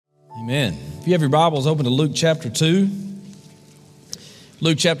Amen. If you have your Bibles, open to Luke chapter 2.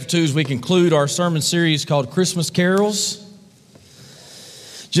 Luke chapter 2 as we conclude our sermon series called Christmas Carols.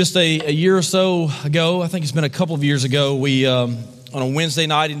 Just a year or so ago, I think it's been a couple of years ago, we on a Wednesday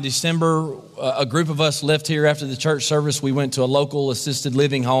night in December, a group of us left here after the church service. We went to a local assisted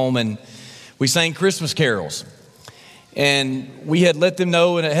living home and we sang Christmas carols. And we had let them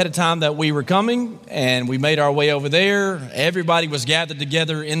know ahead of time that we were coming, and we made our way over there. Everybody was gathered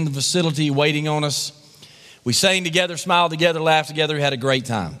together in the facility waiting on us. We sang together, smiled together, laughed together, had a great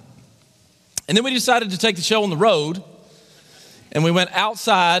time. And then we decided to take the show on the road, and we went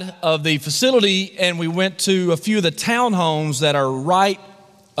outside of the facility, and we went to a few of the townhomes that are right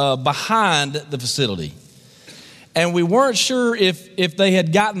behind the facility. And we weren't sure if they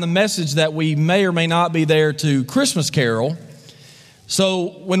had gotten the message that we may or may not be there to Christmas Carol.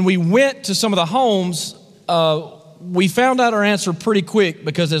 So when we went to some of the homes, we found out our answer pretty quick,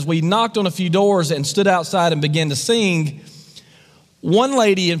 because as we knocked on a few doors and stood outside and began to sing, one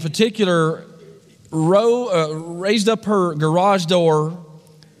lady in particular raised up her garage door,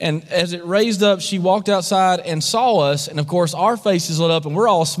 and as it raised up, she walked outside and saw us, and of course our faces lit up and we're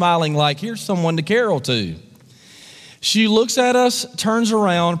all smiling like, here's someone to carol to. She looks at us, turns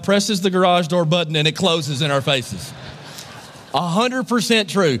around, presses the garage door button, and it closes in our faces. 100%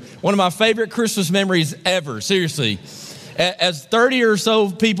 true. One of my favorite Christmas memories ever, seriously. As 30 or so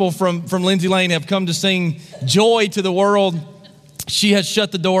people from Lindsay Lane have come to sing Joy to the World, she has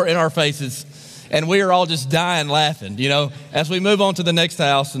shut the door in our faces, and we are all just dying laughing, as we move on to the next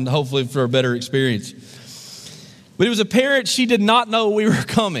house and hopefully for a better experience. But it was apparent she did not know we were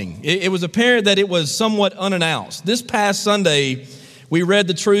coming. It was apparent that it was somewhat unannounced. This past Sunday, we read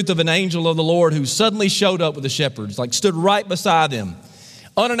the truth of an angel of the Lord who suddenly showed up with the shepherds, stood right beside them,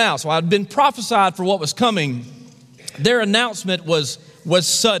 unannounced. Well, I'd been prophesied for what was coming. Their announcement was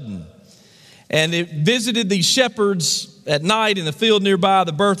sudden. And it visited these shepherds at night in the field nearby,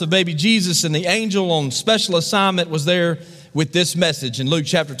 the birth of baby Jesus, and the angel on special assignment was there with this message. In Luke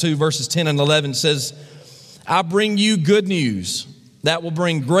chapter 2, verses 10 and 11 says, I bring you good news that will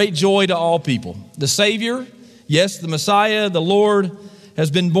bring great joy to all people. The Savior, yes, the Messiah, the Lord,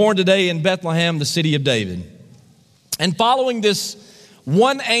 has been born today in Bethlehem, the city of David. And following this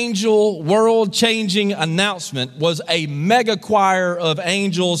one angel world-changing announcement was a mega choir of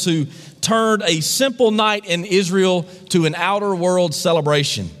angels who turned a simple night in Israel to an outer world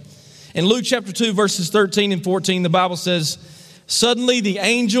celebration. In Luke chapter 2, verses 13 and 14, the Bible says, suddenly the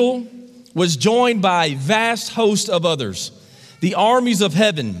angel was joined by a vast host of others, the armies of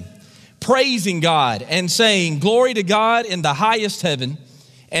heaven, praising God and saying, glory to God in the highest heaven,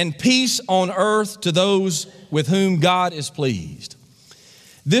 and peace on earth to those with whom God is pleased.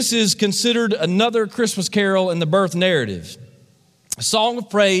 This is considered another Christmas carol in the birth narrative, a song of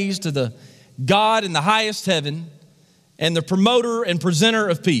praise to the God in the highest heaven and the promoter and presenter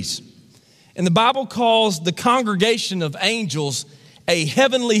of peace. And the Bible calls the congregation of angels a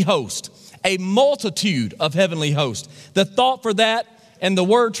heavenly host, a multitude of heavenly hosts. The thought for that and the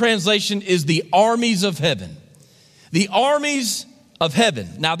word translation is the armies of heaven. The armies of heaven.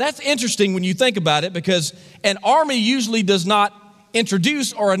 Now that's interesting when you think about it, because an army usually does not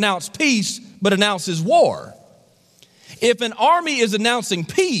introduce or announce peace, but announces war. If an army is announcing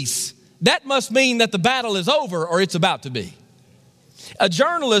peace, that must mean that the battle is over or it's about to be. A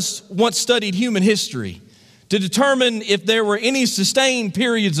journalist once studied human history to determine if there were any sustained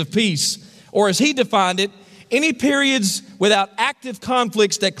periods of peace, or as he defined it, any periods without active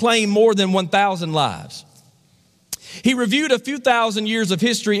conflicts that claim more than 1,000 lives. He reviewed a few thousand years of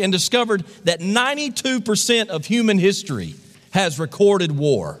history and discovered that 92% of human history has recorded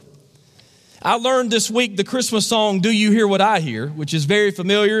war. I learned this week the Christmas song, Do You Hear What I Hear, which is very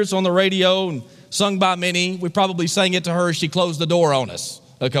familiar. It's on the radio and sung by many. We probably sang it to her as she closed the door on us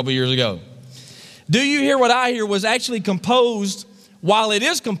a couple years ago. Do You Hear What I Hear was actually composed, while it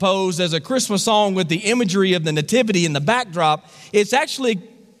is composed as a Christmas song with the imagery of the nativity in the backdrop, it's actually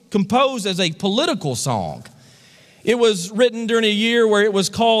composed as a political song. It was written during a year where it was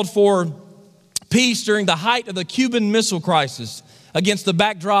called for peace during the height of the Cuban Missile Crisis against the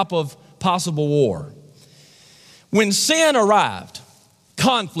backdrop of possible war. When sin arrived,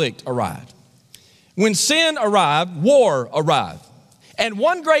 conflict arrived. When sin arrived, war arrived. And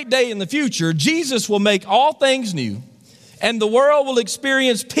one great day in the future, Jesus will make all things new, and the world will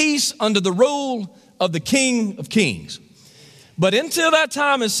experience peace under the rule of the King of Kings. But until that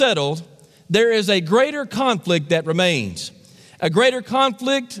time is settled, there is a greater conflict that remains. A greater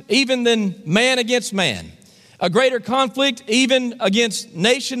conflict even than man against man. A greater conflict even against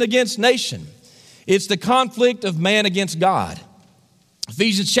nation. It's the conflict of man against God.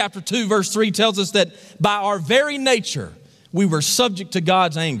 Ephesians chapter 2, verse 3 tells us that by our very nature, we were subject to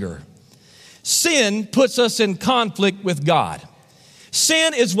God's anger. Sin puts us in conflict with God.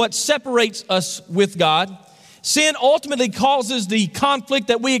 Sin is what separates us with God. Sin ultimately causes the conflict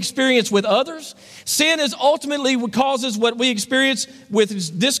that we experience with others. Sin is ultimately what causes what we experience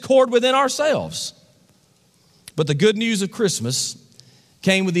with discord within ourselves. But the good news of Christmas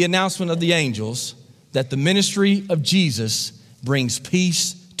came with the announcement of the angels that the ministry of Jesus brings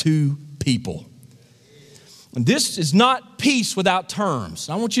peace to people. And this is not peace without terms.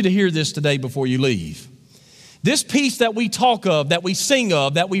 I want you to hear this today before you leave. This peace that we talk of, that we sing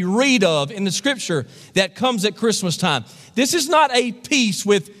of, that we read of in the scripture that comes at Christmas time, this is not a peace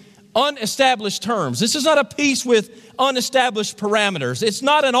with unestablished terms. This is not a peace with unestablished parameters. It's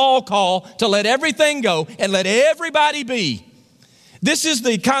not an all call to let everything go and let everybody be. This is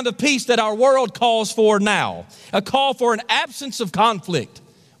the kind of peace that our world calls for now, a call for an absence of conflict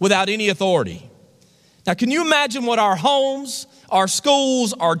without any authority. Now, can you imagine what our homes, our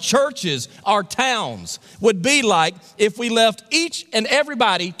schools, our churches, our towns would be like if we left each and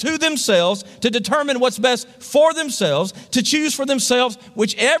everybody to themselves to determine what's best for themselves, to choose for themselves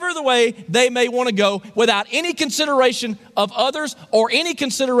whichever the way they may want to go without any consideration of others or any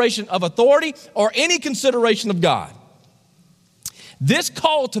consideration of authority or any consideration of God? This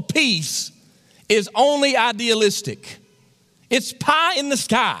call to peace is only idealistic. It's pie in the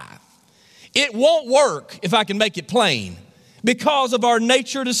sky. It won't work, if I can make it plain, because of our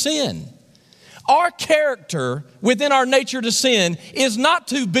nature to sin. Our character within our nature to sin is not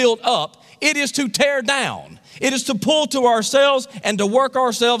to build up, it is to tear down. It is to pull to ourselves and to work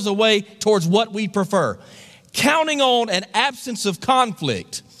ourselves away towards what we prefer. Counting on an absence of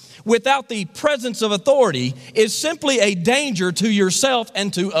conflict without the presence of authority is simply a danger to yourself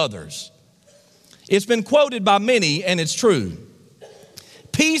and to others. It's been quoted by many, and it's true.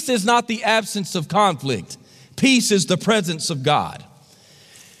 Peace is not the absence of conflict. Peace is the presence of God.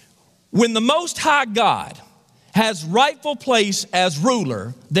 When the Most High God has rightful place as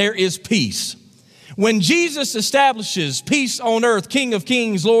ruler, there is peace. When Jesus establishes peace on earth, King of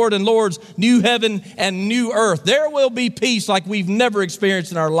kings, Lord and lords, new heaven and new earth, there will be peace like we've never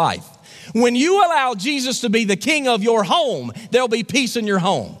experienced in our life. When you allow Jesus to be the king of your home, there'll be peace in your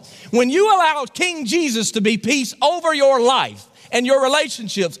home. When you allow King Jesus to be peace over your life and your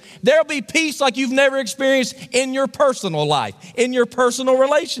relationships, there'll be peace like you've never experienced in your personal life, in your personal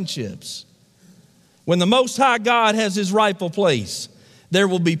relationships. When the Most High God has his rightful place, there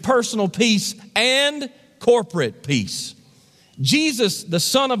will be personal peace and corporate peace. Jesus, the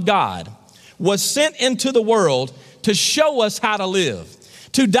Son of God, was sent into the world to show us how to live,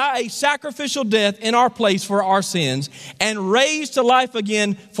 to die a sacrificial death in our place for our sins, and raised to life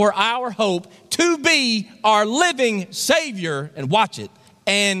again for our hope, to be our living Savior, and watch it,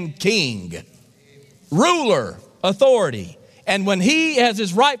 and King, ruler, authority. And when he has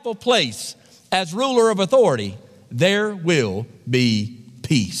his rightful place as ruler of authority, there will be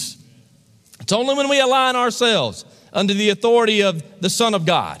peace. It's only when we align ourselves under the authority of the Son of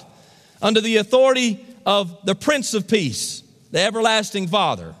God, under the authority of the Prince of Peace, the everlasting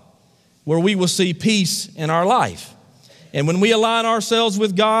Father, where we will see peace in our life. And when we align ourselves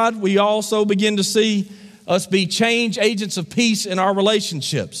with God, we also begin to see us be change agents of peace in our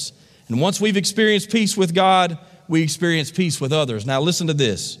relationships. And once we've experienced peace with God, we experience peace with others. Now listen to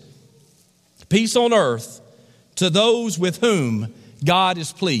this. Peace on earth to those with whom God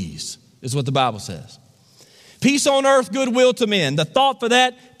is pleased, is what the Bible says. Peace on earth, goodwill to men. The thought for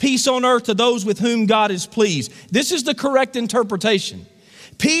that, peace on earth to those with whom God is pleased. This is the correct interpretation.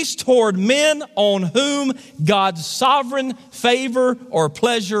 Peace toward men on whom God's sovereign favor or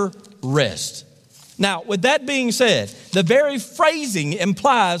pleasure rests. Now, with that being said, the very phrasing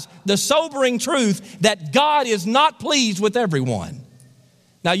implies the sobering truth that God is not pleased with everyone.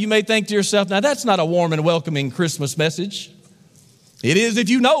 Now, you may think to yourself, now that's not a warm and welcoming Christmas message. It is if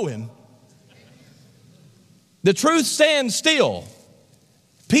you know him. The truth stands still.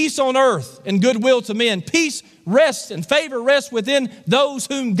 Peace on earth and goodwill to men. Peace rests and favor rests within those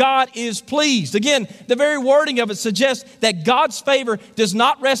whom God is pleased. Again, the very wording of it suggests that God's favor does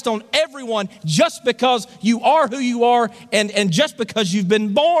not rest on everyone just because you are who you are and just because you've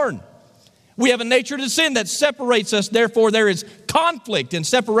been born. We have a nature to sin that separates us. Therefore, there is conflict and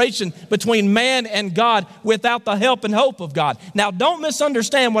separation between man and God without the help and hope of God. Now, don't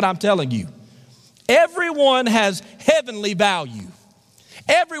misunderstand what I'm telling you. Everyone has heavenly value.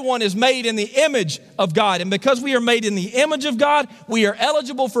 Everyone is made in the image of God. And because we are made in the image of God, we are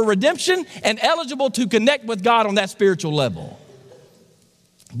eligible for redemption and eligible to connect with God on that spiritual level.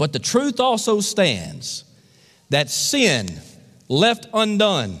 But the truth also stands that sin left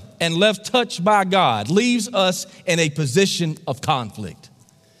undone and left touched by God, leaves us in a position of conflict.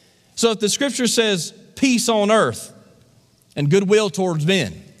 So if the scripture says peace on earth and goodwill towards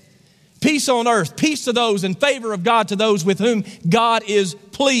men, peace on earth, peace to those in favor of God, to those with whom God is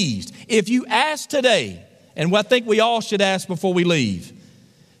pleased. If you ask today, and I think we all should ask before we leave,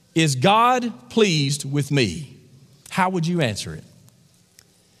 is God pleased with me? How would you answer it?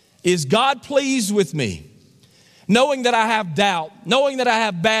 Is God pleased with me? Knowing that I have doubt, knowing that I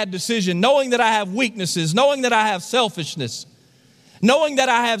have bad decision, knowing that I have weaknesses, knowing that I have selfishness, knowing that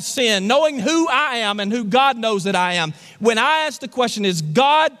I have sin, knowing who I am and who God knows that I am. When I ask the question, is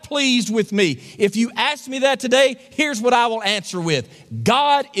God pleased with me? If you ask me that today, here's what I will answer with.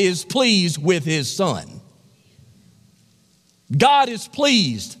 God is pleased with his Son. God is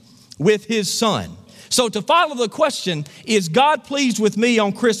pleased with his Son. So to follow the question, is God pleased with me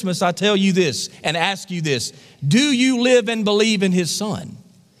on Christmas? I tell you this and ask you this. Do you live and believe in his Son?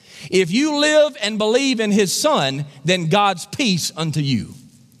 If you live and believe in his Son, then God's peace unto you.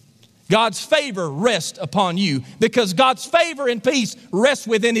 God's favor rests upon you because God's favor and peace rests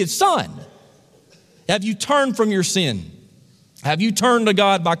within his Son. Have you turned from your sin? Have you turned to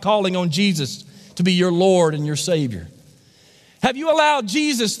God by calling on Jesus to be your Lord and your Savior? Have you allowed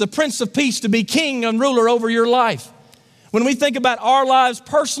Jesus, the Prince of Peace, to be king and ruler over your life? When we think about our lives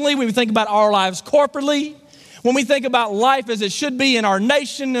personally, when we think about our lives corporately, when we think about life as it should be in our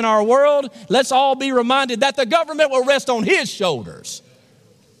nation, in our world, let's all be reminded that the government will rest on his shoulders.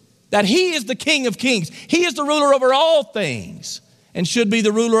 That he is the King of Kings. He is the ruler over all things and should be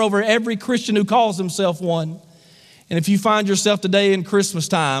the ruler over every Christian who calls himself one. And if you find yourself today in Christmas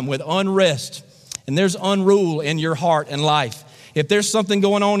time with unrest and there's unrule in your heart and life, if there's something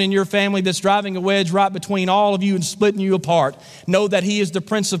going on in your family that's driving a wedge right between all of you and splitting you apart, know that he is the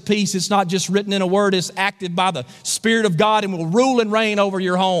Prince of Peace. It's not just written in a word, it's acted by the Spirit of God and will rule and reign over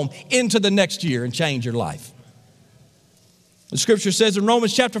your home into the next year and change your life. The scripture says in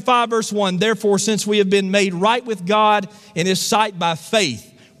Romans chapter 5, verse 1, therefore, since we have been made right with God in his sight by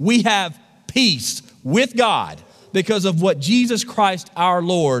faith, we have peace with God because of what Jesus Christ our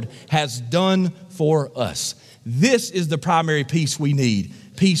Lord has done for us. This is the primary peace we need,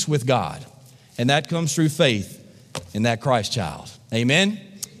 peace with God. And that comes through faith in that Christ child. Amen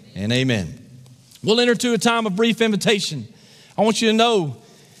and amen. We'll enter to a time of brief invitation. I want you to know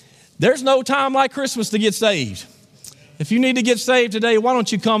there's no time like Christmas to get saved. If you need to get saved today, why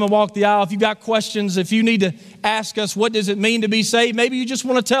don't you come and walk the aisle? If you've got questions, if you need to ask us what does it mean to be saved, maybe you just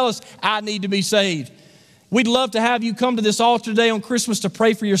want to tell us, I need to be saved. We'd love to have you come to this altar today on Christmas to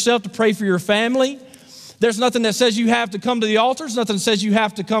pray for yourself, to pray for your family. There's nothing that says you have to come to the altar. There's nothing that says you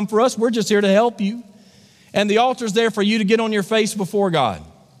have to come for us. We're just here to help you. And the altar's there for you to get on your face before God.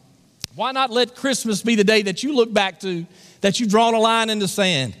 Why not let Christmas be the day that you look back to, that you've drawn a line in the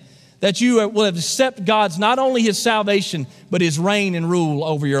sand, that you will accept God's, not only his salvation, but his reign and rule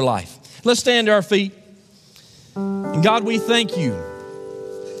over your life. Let's stand to our feet. And God, we thank you.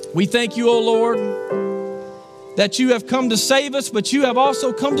 We thank you, O Lord, that you have come to save us, but you have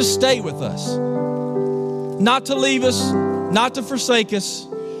also come to stay with us. Not to leave us, not to forsake us,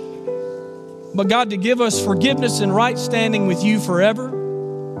 but God, to give us forgiveness and right standing with you forever.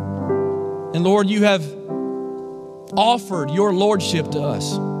 And Lord, you have offered your lordship to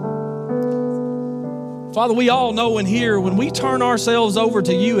us. Father, we all know in here, when we turn ourselves over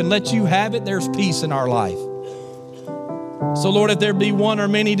to you and let you have it, there's peace in our life. So Lord, if there be one or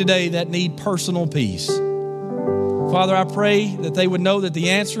many today that need personal peace, Father, I pray that they would know that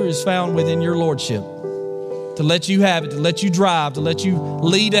the answer is found within your lordship. To let you have it, to let you drive, to let you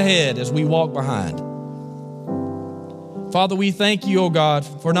lead ahead as we walk behind. Father, we thank you, oh God,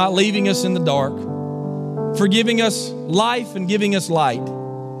 for not leaving us in the dark, for giving us life and giving us light,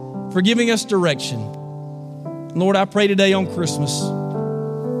 for giving us direction. Lord, I pray today on Christmas,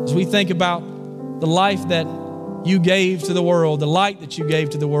 as we think about the life that you gave to the world, the light that you gave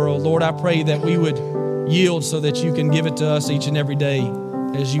to the world, Lord, I pray that we would yield so that you can give it to us each and every day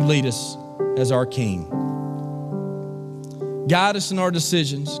as you lead us as our King. Guide us in our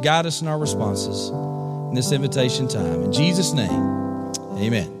decisions. Guide us in our responses in this invitation time. In Jesus' name,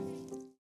 amen.